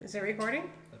Is it recording?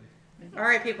 All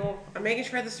right, people. I'm making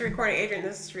sure this is recording. Adrian,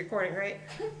 this is recording, right?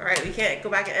 All right, we can't go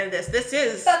back and edit this. This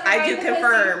is, I do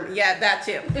confirm. Yeah, that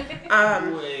too.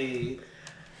 Wait.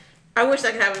 I wish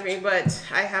that could happen to me, but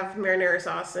I have marinara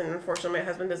sauce, and unfortunately my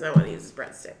husband does not want to use his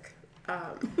breadstick.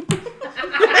 Oh,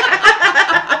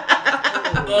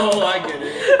 I get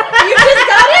it. You just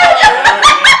got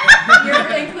it?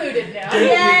 You're included now.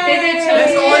 Yay!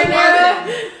 That's all I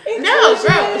wanted. No,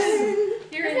 gross.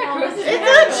 It's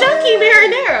not chunky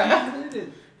marinara.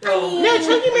 No,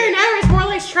 chunky marinara is more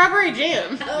like strawberry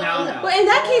jam. No. Well, in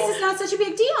that case, it's not such a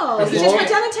big deal. You just put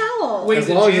down a towel. Wait, As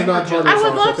long as it's not tartar I would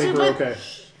sauce, I love think to, we're but- okay.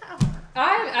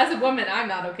 As a woman, I'm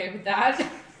not okay with that.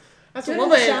 That's Do a it in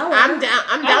woman. the shower. I'm down.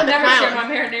 I'm I down would to never share clown.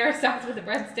 my marinara sauce with a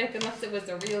breadstick unless it was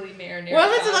a really marinara What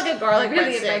if it's sauce. like a garlic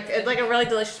Really breadstick? It's like a really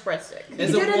delicious breadstick. You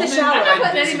can do it in the shower. I'm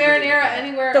not putting any marinara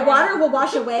anywhere. The water will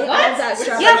wash away all of that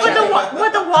strawberry. Yeah,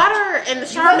 but the water in the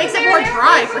shower makes it more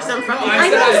dry for some fucking I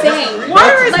reason. know what I'm saying.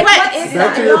 Water is Like, wet. what is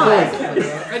Back to that? your God. point.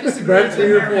 I disagree. Back to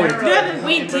your point.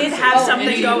 We did have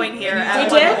something going here at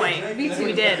We did? one point. Me too.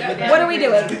 We did. What are we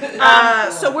doing?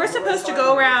 So we're supposed to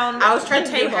go around I was trying the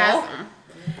to do table, half.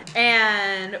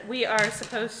 and we are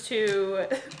supposed to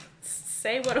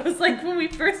say what it was like when we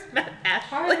first met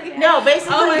Ashley. No,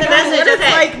 basically Oh my the God, message what is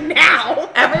it's like now.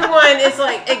 everyone is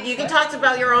like, you can talk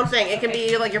about your own thing. It can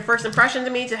be like your first impression to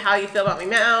me to how you feel about me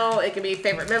now. It can be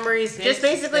favorite memories. Just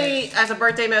basically as a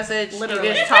birthday message, Literally.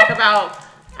 you just talk about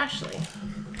Ashley.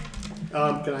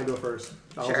 Can I go first?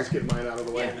 I'll Sure. just get mine out of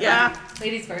the way. Yeah.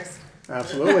 Ladies first.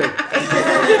 Absolutely.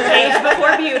 Age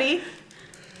before beauty.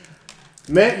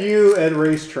 Met you at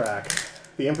Racetrack,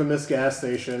 the infamous gas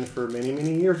station. For many,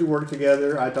 many years we worked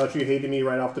together. I thought you hated me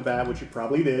right off the bat, which you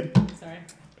probably did. Sorry.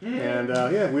 And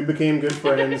yeah, we became good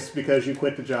friends because you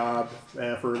quit the job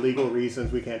for legal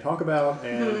reasons we can't talk about.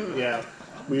 And yeah,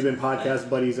 we've been podcast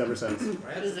buddies ever since.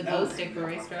 What is a glow stick for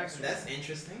racetrack? That's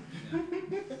interesting.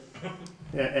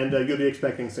 Yeah, and you'll be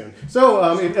expecting soon.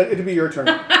 So it'll be your turn.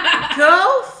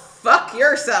 Go fuck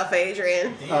yourself,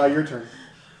 Adrian. Your turn.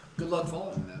 Good luck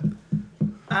following that.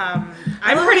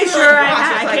 I'm pretty sure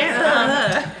I Like,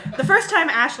 can't. The first time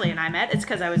Ashley and I met, it's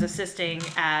because I was assisting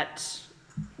at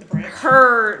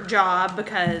her job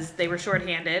because they were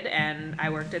shorthanded and I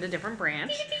worked at a different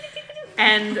branch.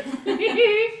 And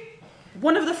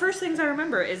one of the first things I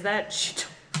remember is that she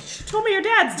told me your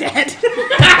dad's dead.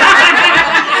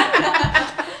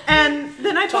 And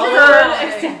then I told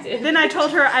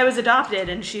her I was adopted,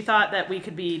 and she thought that we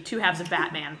could be two halves of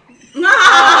Batman.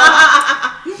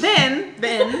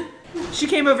 Then she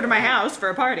came over to my house for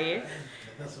a party,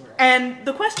 and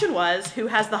the question was, who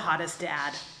has the hottest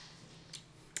dad?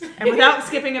 And without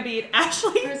skipping a beat,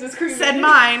 Ashley said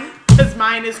mine, because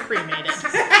mine is cremated.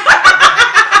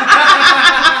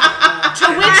 To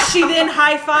which she then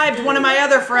high-fived one of my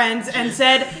other friends and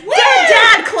said,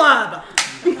 Dad Club!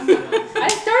 I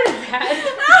started that.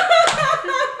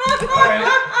 Alright.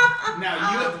 Now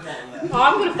you have to follow that. Oh,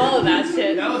 I'm gonna follow that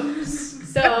shit. That was...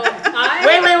 So I.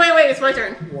 Wait, it's my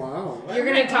turn. Wow. You're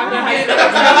gonna talk about how you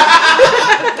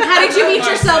How did you meet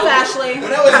yourself, Ashley?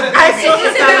 When I was in I still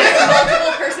It's suspect.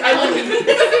 multiple personalities.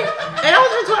 It all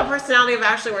depends what personality of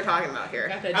Ashley we're talking about here.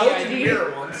 Got the I looked in the GID.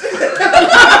 mirror once.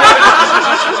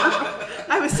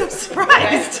 I was so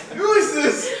surprised. Who is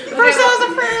this? First I was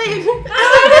afraid.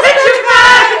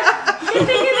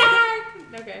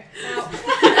 Okay.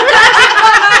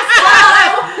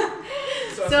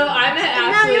 So I met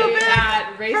Ashley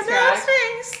at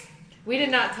racetrack. We did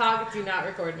not talk. Do not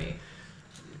record me.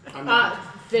 I'm not.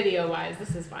 Video wise,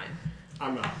 this is fine.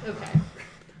 I'm not. Okay.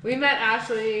 We met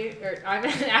Ashley, or I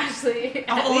met Ashley.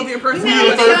 All of your We met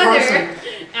personalities. each other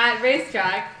at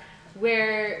racetrack,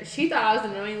 where she thought I was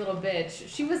an annoying little bitch.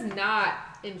 She was not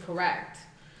incorrect.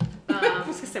 I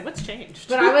was gonna say, what's changed?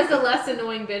 But I was a less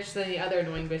annoying bitch than the other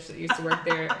annoying bitch that used to work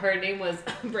there. Her name was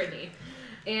Brittany.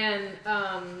 And,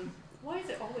 Why is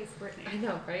it always Brittany? I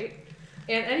know, right?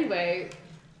 And anyway,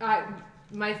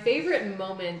 my favorite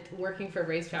moment working for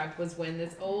Racetrack was when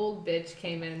this old bitch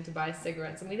came in to buy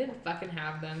cigarettes and we didn't fucking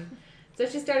have them. So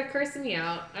she started cursing me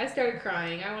out. I started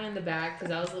crying. I went in the back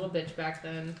because I was a little bitch back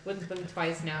then. Wouldn't think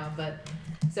twice now, but...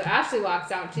 So Ashley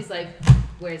walks out and she's like,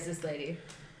 where's this lady?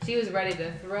 She was ready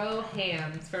to throw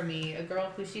hands for me, a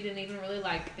girl who she didn't even really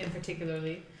like in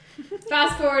particularly.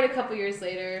 Fast forward a couple years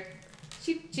later,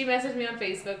 she messaged me on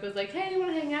Facebook, was like, hey, you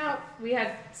want to hang out? We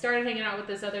had started hanging out with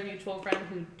this other mutual friend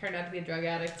who turned out to be a drug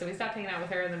addict, so we stopped hanging out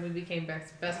with her and then we became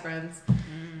best friends.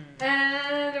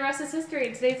 And the rest is history.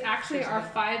 And today's actually our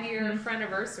 5-year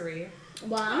friendiversary.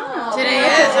 Wow. Today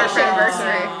is our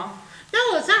friendiversary.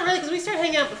 No, it's not really because we started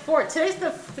hanging out before. Today's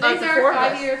Today's our four of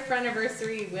us. 5-year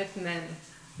friendiversary with men.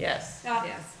 Yes.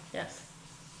 Yes. Yes.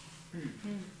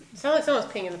 Sound like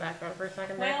someone's peeing in the background for a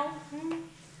second there. Well,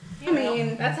 I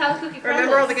mean, That's how cookie crumbles.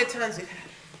 Remember all the good times we've had.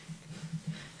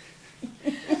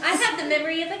 I have the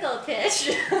memory of a goldfish.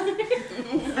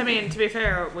 I mean, to be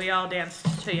fair, we all danced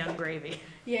to Young Gravy.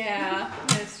 Yeah,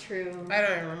 that's true. I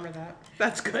don't even remember that.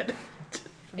 That's good.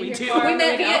 In We your do. car. We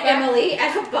met Going via out back? Emily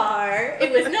at a bar.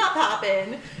 It was not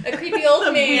poppin'. A creepy old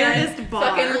The man weirdest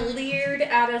bar. fucking leered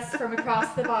at us from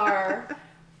across the bar.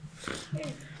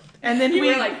 And then You we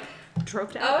were like,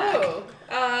 troped out.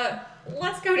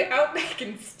 let's go to Outback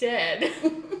instead.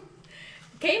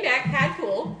 Came back, had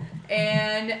cool,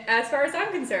 and as far as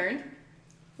I'm concerned,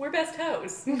 we're best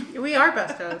hoes. We are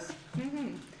best hoes.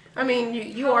 I mean,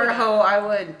 you are a hoe I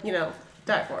would,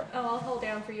 die for. Oh, I'll hold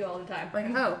down for you all the time. Like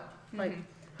a hoe. Like,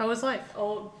 hoe is life.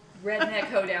 Old redneck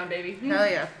hoe down, baby. Hell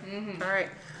yeah. All right.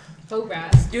 Hoe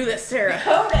rats. Do this, Sarah.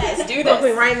 let's do Look me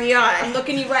this. right in the I'm eye.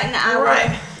 looking you right in the eye. All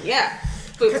right. Yeah.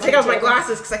 I take off my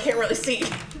glasses because I can't really see.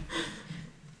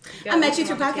 I met you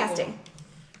through podcasting.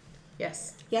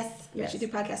 Yes. Yes, I met you through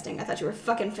podcasting. I thought you were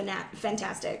fucking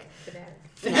fantastic.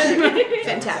 Fanatic.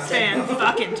 Fantastic.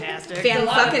 Fan-fucking-tastic.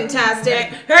 Fan-fucking-tastic.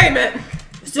 Hey, man. A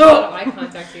lot of So, eye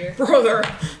contact here. brother.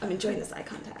 I'm enjoying this eye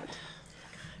contact.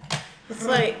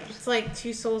 It's like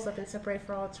two souls that have been separated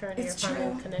for all eternity It's are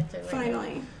finally true. connected. Right now.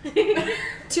 Finally.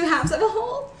 Two halves of a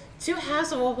whole? Two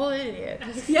halves of a whole idiot.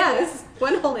 Yes.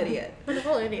 One whole idiot. What a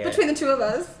whole idiot. Between the two of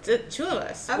us. The two of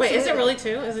us. Wait, is it Absolutely. really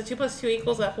two? Is it 2 + 2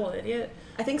 equals that whole idiot?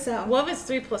 I think so. What if it's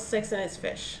 3 + 6 and it's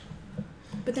fish?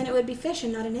 But then it would be fish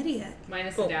and not an idiot.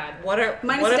 Minus the dad. What are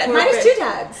Minus, what if dad. we're Minus fish? two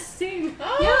dads. Same.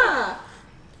 Yeah.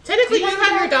 Technically, Do you you have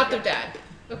have your a dad? adoptive dad.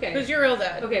 Okay. Who's your real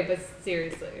dad? Okay, but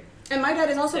seriously. And my dad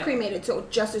is also Yeah. cremated, so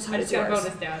just as I hot just as got yours.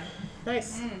 bonus dad.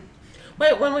 Nice.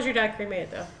 Wait, when was your dad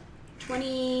cremated though?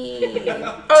 20.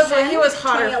 Oh, so he was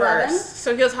hotter 2011? first.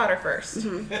 So he was hotter 1st.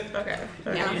 Okay.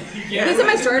 Yeah. Yeah. He's in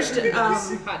my storage.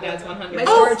 Hot dad's 100. My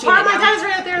Oh, storage part of my unit now. dad's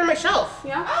right up there on my shelf.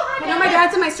 Yeah. No, my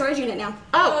dad's in my storage unit now.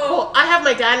 Oh, cool. I have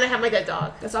my dad and I have my dead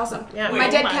dog. That's awesome. Yeah. My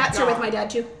Oh dead my cats are with my dad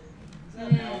too. I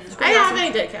didn't have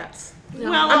any dead cats. No.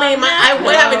 Well, I mean, I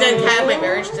would have a dead no. cat if my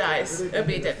marriage dies. It would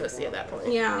be a dead pussy at that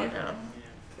point. Yeah. Yeah.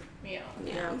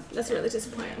 Yeah. That's really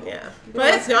disappointing. Yeah.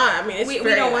 But it's not. I mean, it's We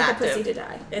very don't want active. the pussy to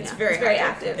die. It's Yeah. very It's very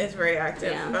active. active. It's very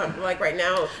active. Yeah. Like right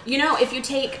now, You know, if you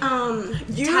take you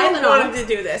Tylenol. wanted to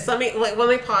do this. Let me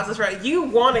pause this right. You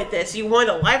wanted this. You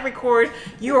wanted to live record.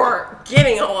 You are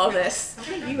getting all of this.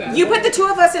 You put the two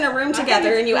of us in a room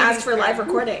together and you asked for live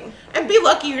recording. And be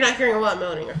lucky you're not hearing a lot of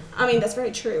moaning. I mean, that's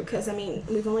very true because I mean,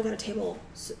 we've only got a table.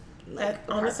 Like,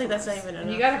 Honestly, apart that's from not us. even And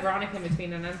you enough. got a Veronica in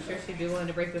between, and I'm sure she'd be willing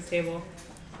to break this table.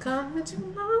 Come into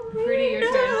my Pretty, your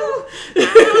turn. window.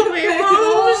 I'll be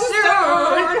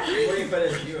home soon. Waiting for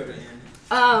this viewer to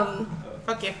end.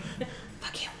 Fuck you.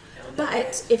 Fuck you.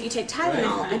 But if you take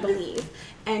Tylenol, I believe,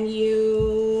 and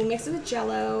you mix it with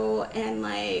Jello and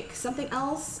like something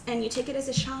else, and you take it as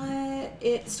a shot,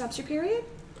 it stops your period.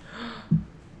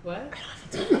 What?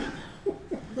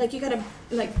 Like you gotta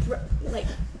like.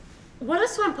 What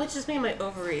if someone punches me in my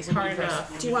ovaries hard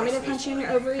enough? Do you want me to punch you in your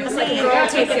ovaries? That's Like a like- girl yeah,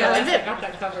 take yeah, care yeah. of I got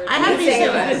that covered. I have You these say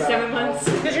too. that. 7 months.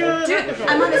 Because you're not Dude,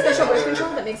 I'm on a special birth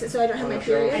control that makes it so I don't have my I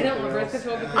period. don't want birth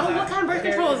control because Oh, what kind of birth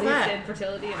control is that?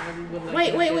 Infertility, and I would like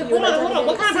Wait, to wait, get wait, it. hold on.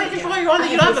 What kind of birth control are you on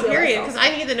that you don't have a period? Because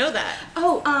I need to know that.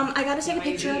 Oh, I gotta take a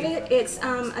picture of it. It's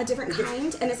a different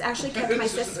kind, and it's actually kept my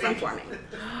cysts from forming.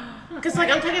 Because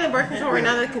like I'm taking the birth control right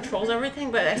now that controls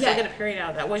everything, but I still Yeah. get a period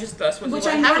out of that, which is thus was Which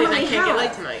what I happened, and normally I can't get laid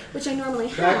have. tonight. Which I normally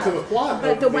have. Back to the plot.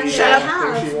 But the one Shut that I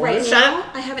up. have right Shut now, up.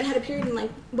 I haven't had a period in like,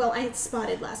 well, I had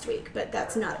spotted last week, but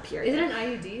that's not a period. Is it an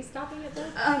IUD stopping it though?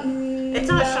 It's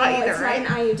not a no, shot either, it's right?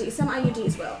 not an IUD. Some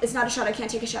IUDs will. It's not a shot. I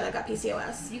can't take a shot. I got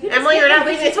PCOS. You could Emily, just you're get not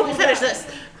them leaving until we bitches finish pulled this.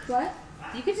 What? out.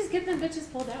 You could just get them bitches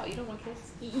pulled out. You don't want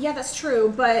kids. Yeah, that's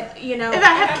true. But you know, If I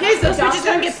have kids, those the bitches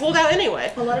gonna doctors get pulled out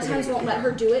anyway. a lot of times won't let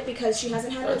her do it because she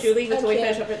hasn't had Don't you leave a until we kid,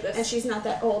 finish up with this. and she's not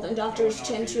that old. And doctors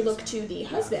tend to look to the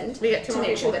husband We get two to more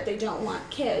make sure people. that they don't want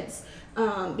kids.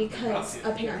 Because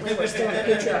apparently we're still in a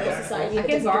patriarchal society. I that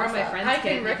can doesn't borrow give a my fuck. friend's I kid.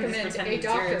 can You just recommend pretend a it's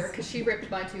doctor yours. because she ripped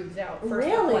my tubes out. First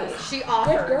Really? request. She Good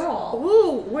offered. girl.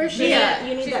 Ooh, where's she Yeah, at?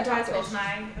 you need She's that in doctor.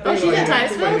 Titusville. Oh, she's in Let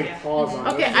Titusville? me pause on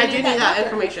Okay, this. I do need that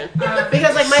information.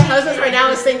 Because like my husband's right now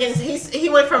is thinking he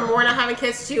went from we're not having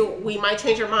kids to we might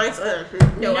change our minds.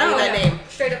 No, I need that name.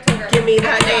 Straight up told her. Give me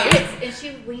that "I want name." kids." And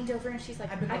she leaned over and she's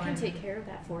like, I can take care of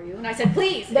that for you. And I said,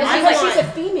 please. That's I because want- she's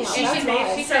a female. And That's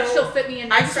she why. said she'll fit me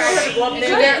in I my just want her to Friday. Well, Good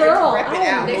they're girl. rip it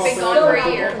out. They've been So gone for a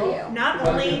happy year. for you. Not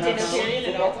only did she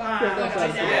do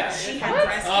that, she had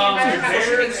breast cancer,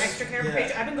 she takes extra care of her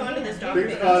patient. I've been going to this doctor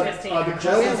The for 15 years.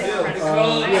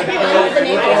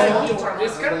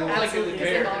 It's kind of like in the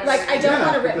bear. Like, I don't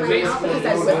want to rip mine out because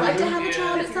I would like to have a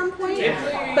child at some point,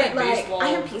 but like, I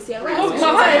have PCOS. Oh, and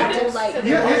God. I have to like. I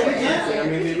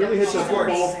mean, they really hit the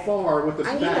ball far with the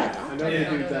I need that bat. I know they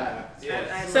do that.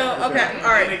 So, okay,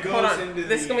 alright, hold on.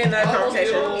 This is gonna be another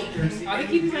conversation. I'll be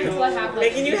keeping mine until I have like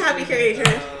Making you happy here,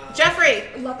 Adrian. Jeffrey,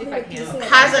 Luckily, If I can. PCOS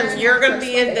Hasm, you're gonna first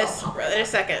be one in they this all pop in a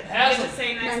second. Your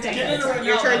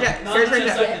Your turn, Jeff. Your turn,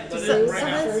 Jeff.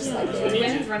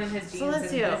 Ben's running his genes, and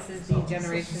this is the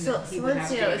generation that he would have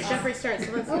to It's Jeffrey's turn.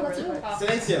 Silencio, really quick.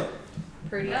 Silencio.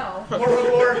 pretty. No.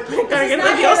 Gotta get not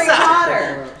the Harry Yosa.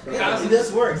 Potter.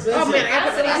 This works. Oh man, I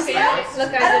gotta put That's this what in. he said.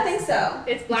 Look, I don't guys, think so.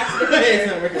 it's black to the It's future.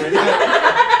 not working right now.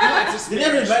 They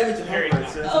never invited me to Harvard, so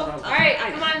that's a problem. All right,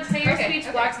 come on, say your speech.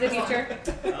 Black to the future.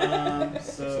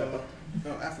 So,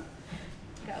 no, after.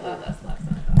 Got a lot less laughs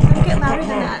than I thought. Don't get louder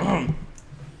than that.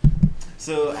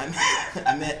 So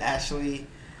I met Ashley.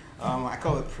 I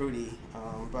call it Prudy.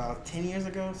 About 10 years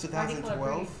ago, Why do you call her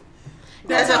 2012.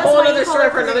 That's a Tell us whole why you other call story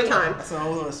her for another Prudy. time. That's a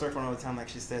whole other story for another time, like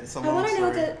she said. It's a I long want to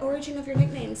know story. the origin of your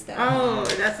nicknames, though. Oh,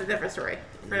 that's a different story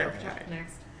for another time.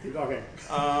 Next. Okay.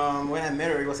 When I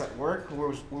met her, it was at work. We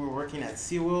were working at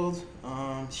SeaWorld.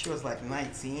 She was like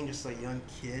 19, just a young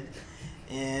kid.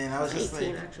 And I was just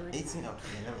 18 like... actually. 18?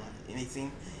 Okay, never mind.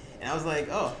 18. And I was like,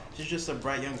 oh, she's just a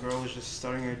bright young girl who's just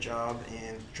starting her job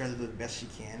and trying to do the best she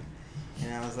can.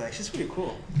 And I was like, she's pretty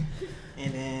cool.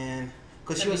 And then...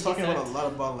 Because she was talking about a lot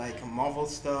about like Marvel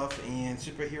stuff and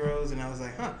superheroes. And I was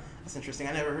like, huh, that's interesting.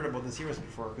 I never heard about these heroes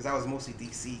before because I was mostly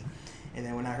DC. And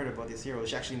then when I heard about this hero,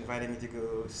 she actually invited me to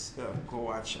go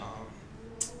watch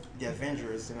the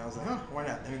Avengers, and I was like, huh, why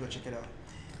not? Let me go check it out.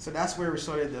 So that's where we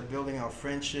started building our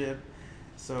friendship.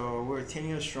 So we're 10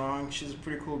 years strong. She's a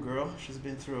pretty cool girl. She's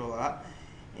been through a lot,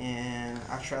 and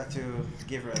I try to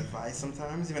give her advice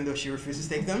sometimes, even though she refuses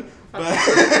to take them. But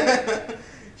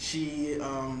she's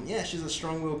a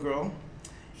strong-willed girl.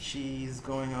 She's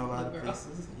going a lot of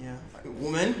places. Yeah,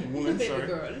 woman. Sorry.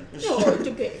 Girl. No,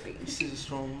 the baby. She's a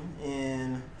strong woman,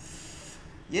 and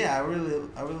yeah, I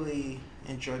really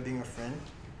enjoy being a friend.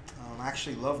 I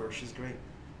actually love her. She's great.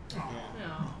 Yeah.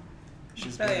 No.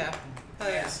 She's Hell great. yeah.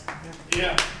 Hell yeah.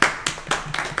 Yeah.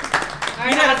 All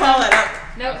You gotta follow that up.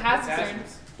 No, Hasm's turn.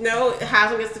 No,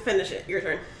 Hasm gets to finish it. Your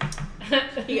turn.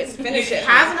 He gets to finish it. it.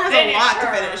 Hasm has a lot to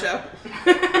finish up.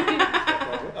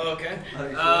 Okay.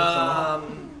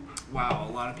 Wow,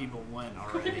 a lot of people went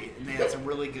already, and they had some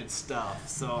really good stuff.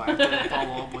 So I have to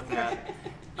follow up with that.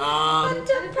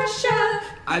 Under pressure.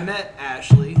 I met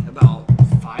Ashley about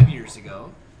 5 years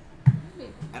ago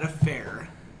at a fair.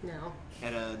 No.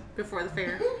 Before Before the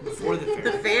fair.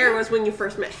 the The fair was when you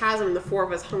first met Hasm. The four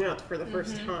of us hung out for the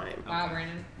first time. Wow,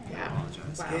 Brandon. I Yeah.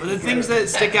 apologize. Wow. But the things that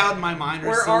stick out in my mind are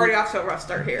We're still, already off to a rough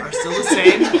start here. are still the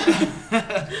same.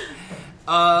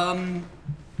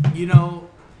 You know,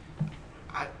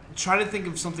 I try to think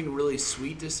of something really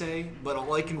sweet to say, but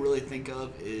all I can really think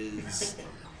of is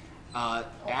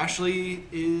Ashley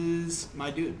is my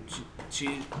dude.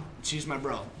 She's my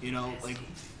bro. You know, like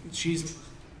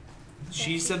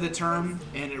she said the term,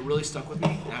 and it really stuck with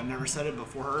me. I've never said it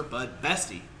before her, but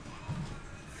bestie.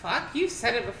 Fuck, you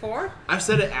said it before. I've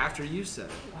said it after you said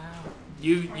it. Wow.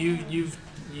 You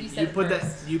said it put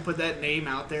first. that that name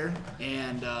out there,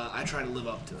 and I try to live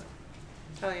up to it.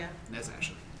 Hell yeah. And that's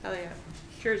Ashley. Hell yeah.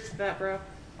 Cheers to that, bro.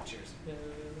 Cheers.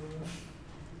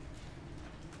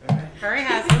 Alright,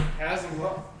 Hasm. Hasn't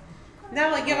well. Now,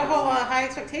 like, you have a whole high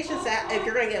expectations that if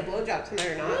you're gonna get a blowjob tonight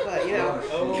or not, but you know,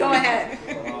 Oh. go ahead.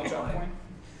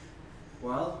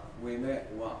 Well, we met,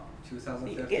 what, You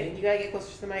 2013? gotta get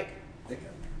closer to the mic. You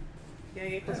gotta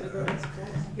get closer to the mic.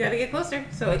 You gotta get closer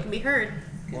so it can be heard.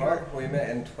 Well, we met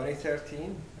in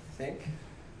 2013, I think.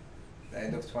 The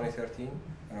end of 2013.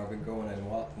 And I've been going in,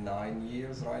 what, 9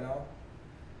 years right now?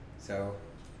 So,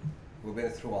 we've been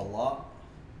through a lot.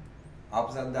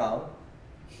 Ups and downs.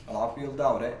 A lot of people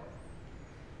doubt it.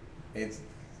 It's,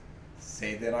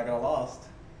 say they're not gonna last.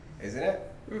 Isn't it?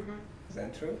 Mm-hmm. Isn't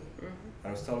it true? Mm-hmm.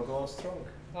 And we're still going strong.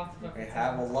 Lots of We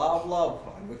have a lot of love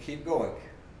and we keep going.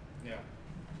 Yeah.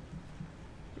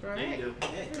 Alright. You do.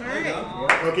 Alright.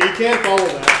 Okay, you can't follow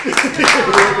that.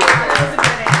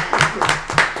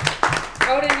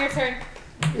 Odin, your turn.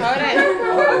 Odin.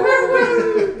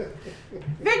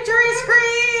 Victory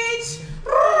screech!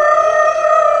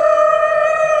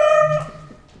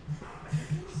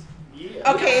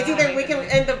 Okay, it's either we can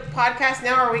end the podcast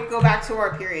now or we can go back to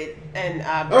our period and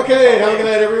Okay, have a good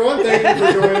night, everyone. Thank you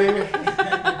for joining.